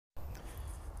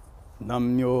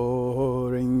Namyo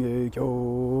Renge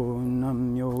Kyo,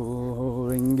 Namyo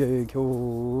Renge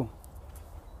Kyo,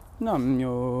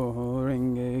 Namyo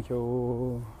Renge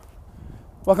Kyo.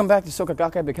 Welcome back to Soka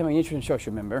Gakkai, Becoming Nichiren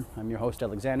Shoshu member. I'm your host,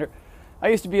 Alexander. I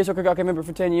used to be a Soka Gakkai member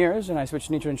for 10 years, and I switched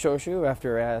to Nichiren Shoshu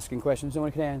after asking questions no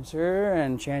one could answer,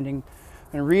 and chanting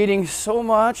and reading so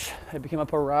much. I became a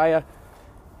pariah,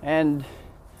 and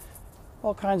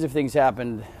all kinds of things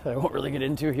happened that I won't really get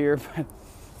into here, but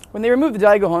when they removed the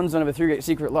Daigo Honzon of the Three Great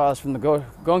Secret Laws from the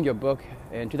Gongyo book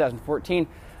in 2014,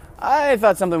 I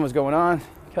thought something was going on,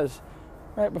 because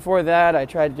right before that I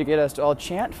tried to get us to all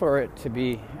chant for it to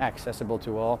be accessible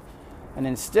to all, and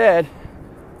instead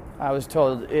I was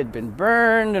told it had been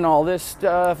burned and all this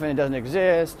stuff and it doesn't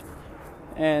exist.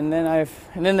 And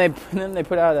then they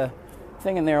put out a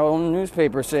thing in their own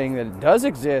newspaper saying that it does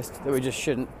exist, that we just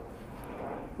shouldn't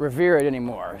revere it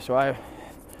anymore. So I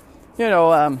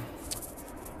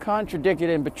contradicted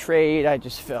and betrayed. I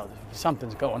just felt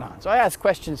something's going on. So I asked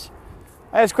questions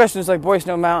like Boy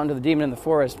Snow Mountain to the demon in the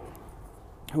forest,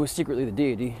 who was secretly the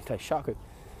deity, Taishaku,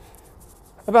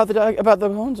 about the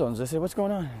Honzons. I said, what's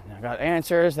going on? And I got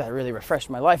answers that really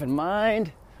refreshed my life and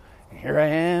mind. And here I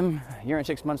am, a year and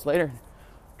 6 months later,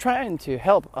 trying to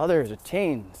help others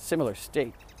attain a similar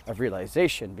state of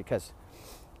realization, because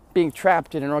being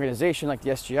trapped in an organization like the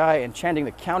SGI and chanting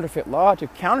the counterfeit law to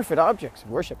counterfeit objects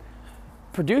of worship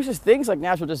produces things like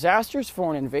natural disasters,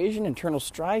 foreign invasion, internal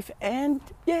strife, and,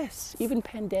 yes, even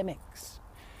pandemics.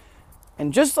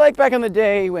 And just like back in the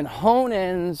day when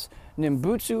Honen's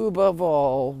Nimbutsu above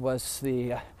all was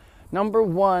the number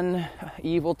one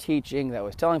evil teaching that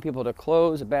was telling people to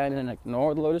close, abandon, and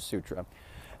ignore the Lotus Sutra,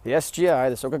 the SGI,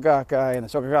 the Soka Gakkai, and the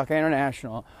Soka Gakkai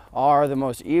International are the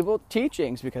most evil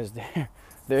teachings, because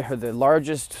they're the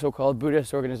largest so-called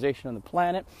Buddhist organization on the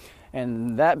planet.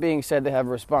 And that being said, they have a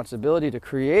responsibility to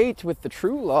create with the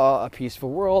true law a peaceful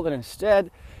world, and instead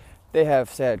they have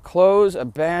said close,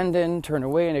 abandon, turn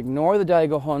away, and ignore the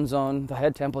Daigo Honzon, the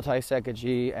head temple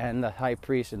Taisekaji, and the high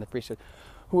priest and the priesthood,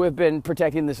 who have been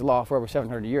protecting this law for over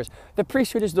 700 years. The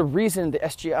priesthood is the reason the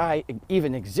SGI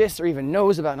even exists, or even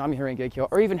knows about Namyo Renge Kyo,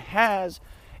 or even has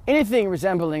anything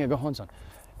resembling a Gohonzon.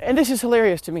 And this is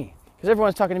hilarious to me, because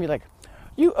everyone's talking to me like,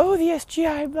 you owe the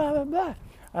SGI, blah, blah, blah.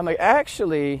 I'm like,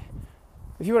 actually,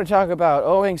 if you want to talk about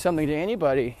owing something to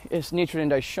anybody, it's Nichiren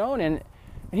Daishonin.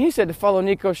 And he said to follow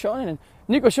Nikko Shonin, and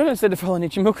Nikko Shonin said to follow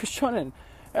Nichimuku Shonin.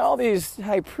 And all these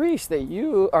high priests that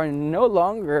you are no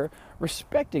longer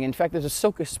respecting. In fact, there's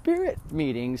Ahsoka spirit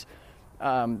meetings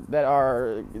that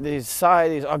are these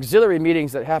auxiliary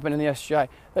meetings that happen in the SGI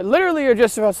that literally are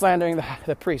just about slandering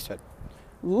the priesthood.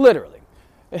 Literally.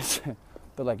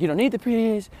 They're like, you don't need the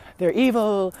priests, they're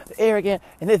evil, they're arrogant,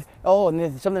 and then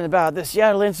something about the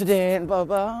Seattle incident, blah,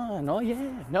 blah, and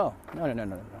no.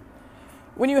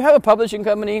 When you have a publishing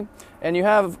company and you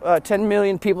have 10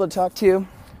 million people to talk to,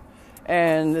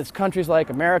 and it's countries like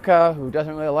America, who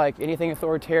doesn't really like anything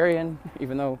authoritarian,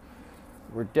 even though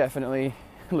we're definitely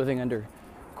living under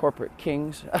corporate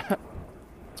kings,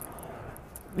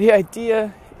 the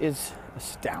idea is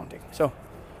astounding. So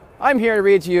I'm here to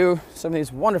read to you some of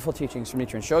these wonderful teachings from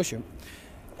Nichiren Shoshu,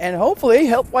 and hopefully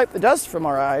help wipe the dust from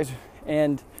our eyes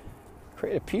and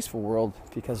create a peaceful world,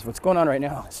 because what's going on right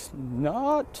now is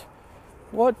not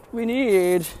what we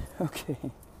need. Okay.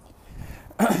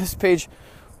 This is page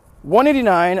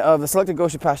 189 of the Selected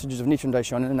Gosha Passages of Nichiren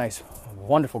Daishonin, a nice,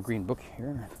 wonderful green book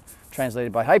here,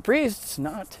 translated by high priests,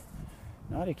 not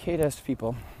Ikeda's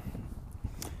people.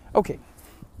 Okay.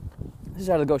 This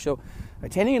is out of the Gosho.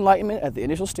 Attaining enlightenment at the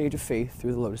initial stage of faith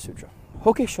through the Lotus Sutra.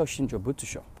 Hoke Shoshinjo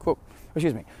Butsusho. Quote,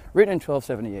 written in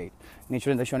 1278.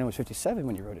 Nichiren Daishonin was 57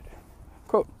 when he wrote it.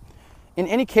 Quote, in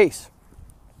any case,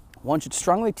 one should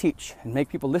strongly teach and make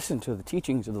people listen to the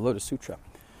teachings of the Lotus Sutra.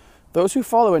 Those who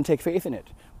follow and take faith in it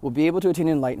will be able to attain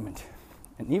enlightenment,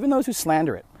 and even those who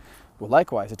slander it will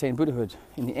likewise attain Buddhahood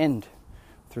in the end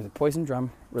through the poison drum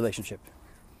relationship.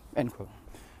 End quote.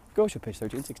 Gosho, page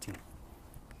 1316.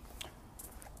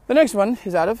 The next one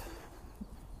is out of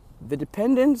The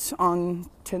Dependence on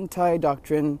Tentai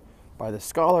Doctrine by the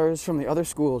Scholars from the Other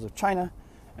Schools of China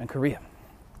and Korea.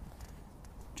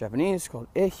 Japanese, called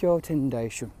Eihyo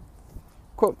Tendaishu.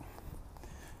 Quote,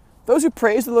 those who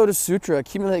praise the Lotus Sutra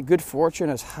accumulate good fortune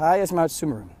as high as Mount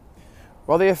Sumeru,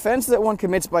 while the offense that one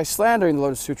commits by slandering the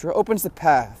Lotus Sutra opens the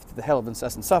path to the hell of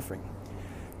incessant suffering.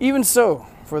 Even so,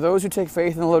 for those who take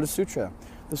faith in the Lotus Sutra,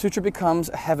 the sutra becomes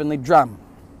a heavenly drum.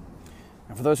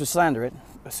 And for those who slander it,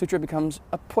 the sutra becomes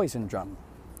a poison drum.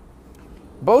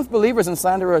 Both believers and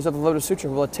slanderers of the Lotus Sutra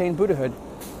will attain Buddhahood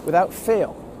without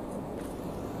fail.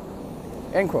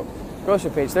 End quote. Gosho,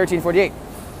 page 1348.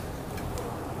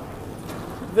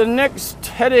 The next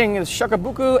heading is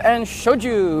Shakubuku and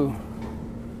Shoju.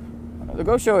 The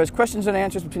Gosho is questions and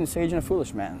answers between a sage and a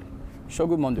foolish man.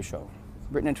 Shogu Mondosho.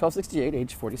 Written in 1268,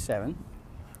 age 47.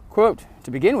 Quote,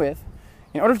 to begin with,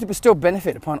 in order to bestow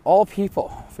benefit upon all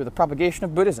people through the propagation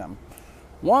of Buddhism,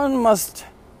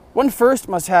 one first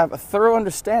must have a thorough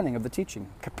understanding of the teaching,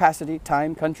 capacity,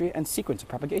 time, country, and sequence of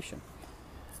propagation.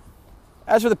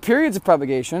 As for the periods of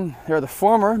propagation, there are the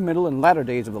former, middle, and latter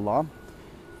days of the law.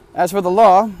 As for the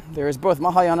law, there is both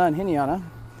Mahayana and Hinayana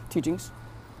teachings.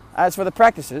 As for the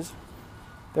practices,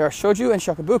 there are shoju and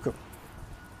shakubuku.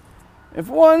 If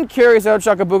one carries out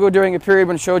shakubuku during a period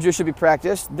when shoju should be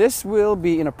practiced, this will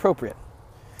be inappropriate.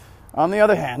 On the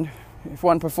other hand, if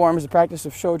one performs the practice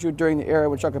of shoju during the era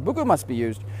when shakubuku must be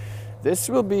used, this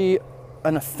will be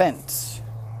an offense.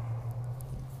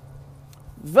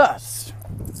 Thus,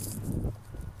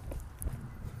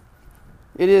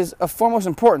 it is of foremost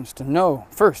importance to know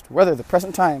first whether the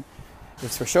present time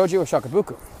is for shoju or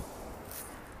shakubuku.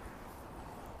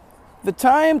 The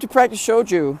time to practice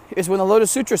shoju is when the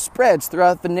Lotus Sutra spreads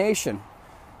throughout the nation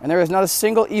and there is not a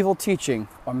single evil teaching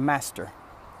or master.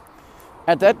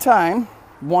 At that time,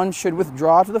 one should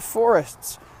withdraw to the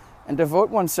forests and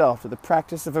devote oneself to the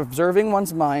practice of observing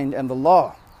one's mind and the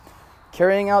law,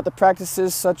 carrying out the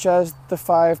practices such as the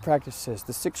 5 practices,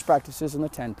 the 6 practices, and the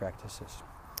 10 practices.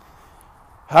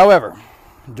 However,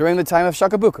 during the time of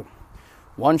shakubuku,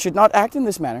 one should not act in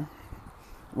this manner.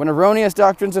 When erroneous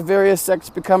doctrines of various sects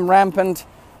become rampant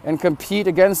and compete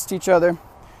against each other,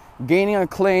 gaining a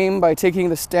claim by taking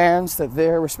the stance that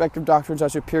their respective doctrines are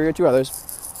superior to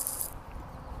others,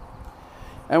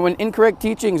 and when incorrect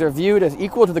teachings are viewed as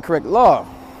equal to the correct law,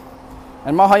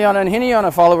 and Mahayana and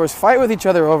Hinayana followers fight with each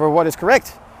other over what is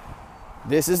correct,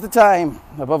 this is the time,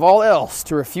 above all else,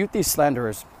 to refute these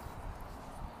slanderers.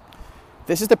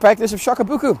 This is the practice of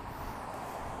shakubuku.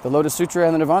 The Lotus Sutra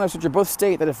and the Nirvana Sutra both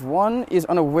state that if one is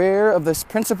unaware of this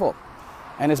principle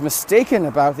and is mistaken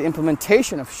about the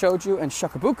implementation of shoju and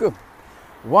shakubuku,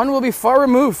 one will be far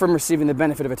removed from receiving the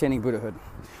benefit of attaining Buddhahood.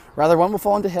 Rather, one will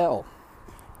fall into hell.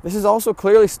 This is also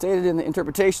clearly stated in the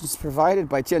interpretations provided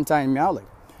by Tiantai and Miaoli.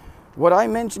 What I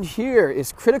mentioned here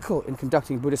is critical in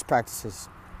conducting Buddhist practices.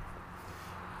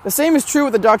 The same is true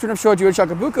with the doctrine of shoju and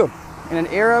shakubuku. In an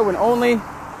era when only...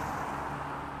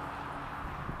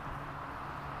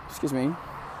 Excuse me,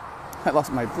 I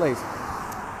lost my place.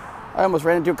 I almost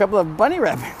ran into a couple of bunny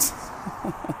rabbits.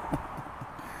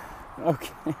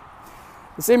 Okay.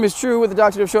 The same is true with the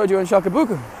doctrine of shoju and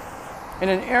shakubuku. In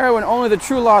an era when only the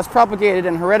true law is propagated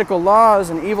and heretical laws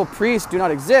and evil priests do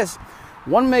not exist,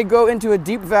 one may go into a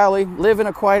deep valley, live in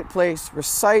a quiet place,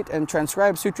 recite and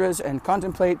transcribe sutras, and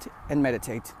contemplate and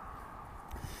meditate.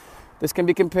 This can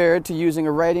be compared to using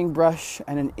a writing brush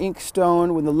and an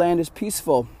inkstone when the land is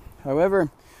peaceful.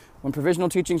 However, when provisional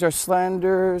teachings or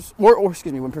slanders,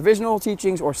 when provisional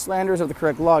teachings or slanders of the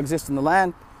correct law exist in the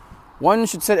land, one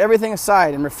should set everything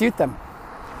aside and refute them.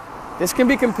 This can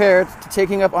be compared to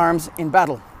taking up arms in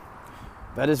battle.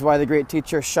 That is why the great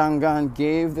teacher Shangan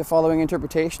gave the following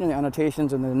interpretation and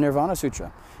annotations in the Nirvana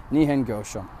Sutra, Nihen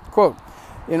Gosho. Quote,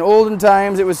 in olden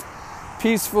times it was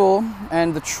peaceful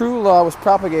and the true law was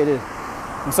propagated.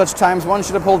 In such times one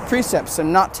should uphold precepts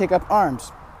and not take up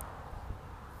arms.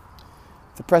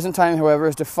 The present time, however,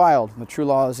 is defiled, and the true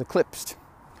law is eclipsed.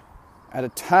 At a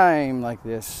time like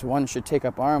this, one should take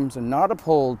up arms and not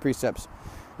uphold precepts.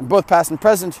 In both past and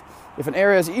present, if an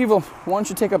area is evil, one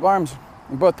should take up arms.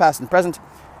 In both past and present,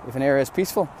 if an area is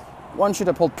peaceful, one should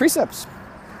uphold precepts.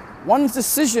 One's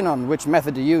decision on which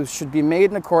method to use should be made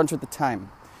in accordance with the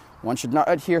time. One should not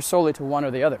adhere solely to one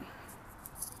or the other.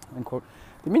 End quote.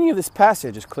 The meaning of this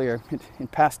passage is clear. In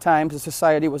past times, the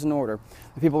society was in order.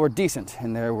 The people were decent,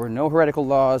 and there were no heretical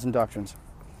laws and doctrines.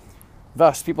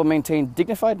 Thus, people maintained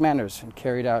dignified manners and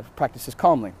carried out practices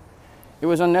calmly. It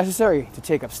was unnecessary to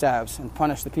take up staves and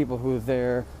punish the people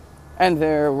there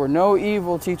were no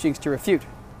evil teachings to refute.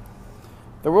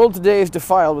 The world today is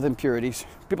defiled with impurities.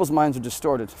 People's minds are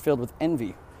distorted, filled with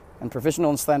envy, and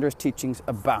provisional and slanderous teachings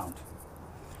abound.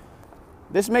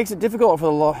 This makes it difficult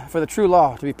for the true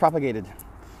law to be propagated.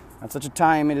 At such a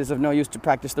time, it is of no use to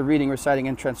practice the reading, reciting,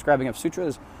 and transcribing of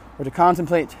sutras, or to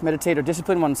contemplate, meditate, or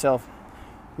discipline oneself.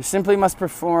 You simply must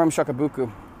perform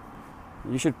shakubuku.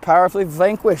 You should powerfully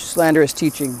vanquish slanderous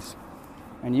teachings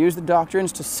and use the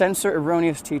doctrines to censor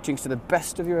erroneous teachings to the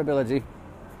best of your ability.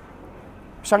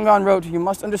 Shangan wrote, you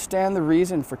must understand the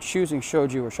reason for choosing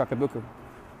shoju or shakubuku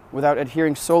without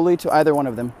adhering solely to either one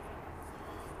of them.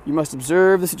 You must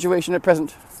observe the situation at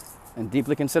present and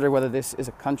deeply consider whether this is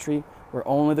a country where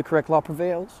only the correct law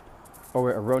prevails or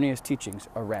where erroneous teachings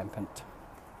are rampant.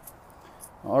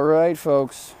 All right,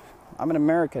 folks. I'm an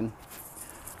American.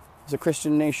 It's a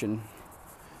Christian nation.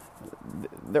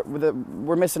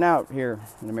 We're missing out here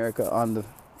in America on the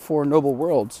four noble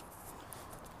worlds.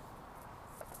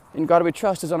 In God we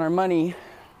trust is on our money.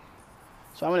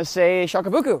 So I'm going to say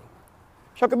Shakubuku.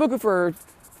 Shakubuku for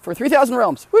 3,000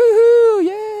 realms. Woohoo!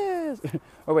 Yes!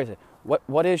 Or wait a second.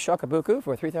 What is Shakubuku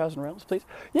for 3,000 realms, please?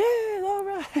 Yes! All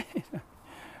right!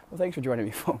 Well, thanks for joining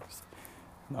me, folks.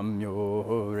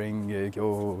 Nam-myo renge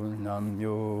kyo,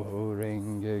 Nam-myo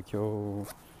renge kyo,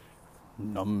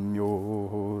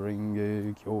 Nam-myo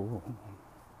renge kyo.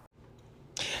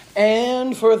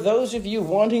 And for those of you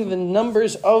wanting the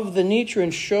numbers of the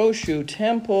Nichiren Shoshu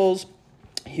temples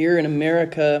here in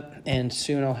America, and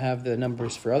soon I'll have the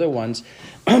numbers for other ones,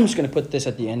 I'm just going to put this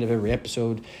at the end of every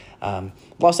episode.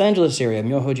 Los Angeles area,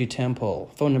 Myohoji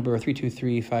Temple, phone number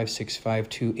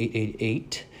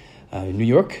 323-565-2888. New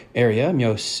York area,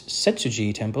 Myo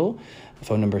Setsuji Temple,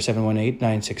 phone number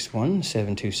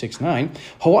 718-961-7269.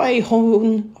 Hawaii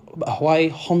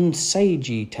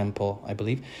Honseiji Temple, I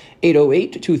believe,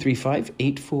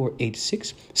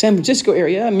 808-235-8486. San Francisco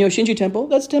area, Myo Shinji Temple,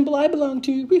 that's the temple I belong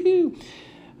to, woohoo!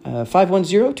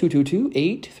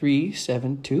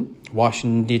 510-222-8372.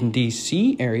 Washington,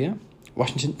 D.C. area,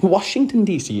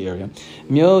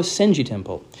 Myo Senji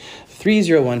Temple,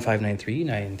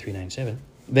 301-593-9397.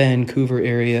 Vancouver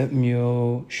area,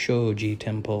 Myo Shoji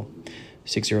Temple,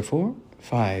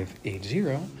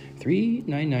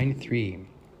 604-580-3993.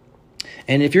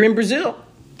 And if you're in Brazil,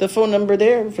 the phone number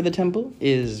there for the temple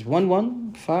is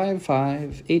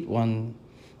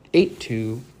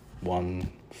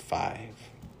 1155818215.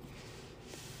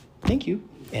 Thank you.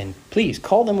 And please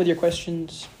call them with your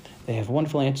questions. They have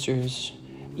wonderful answers.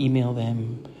 Email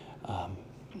them.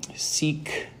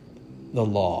 Seek the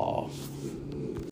law.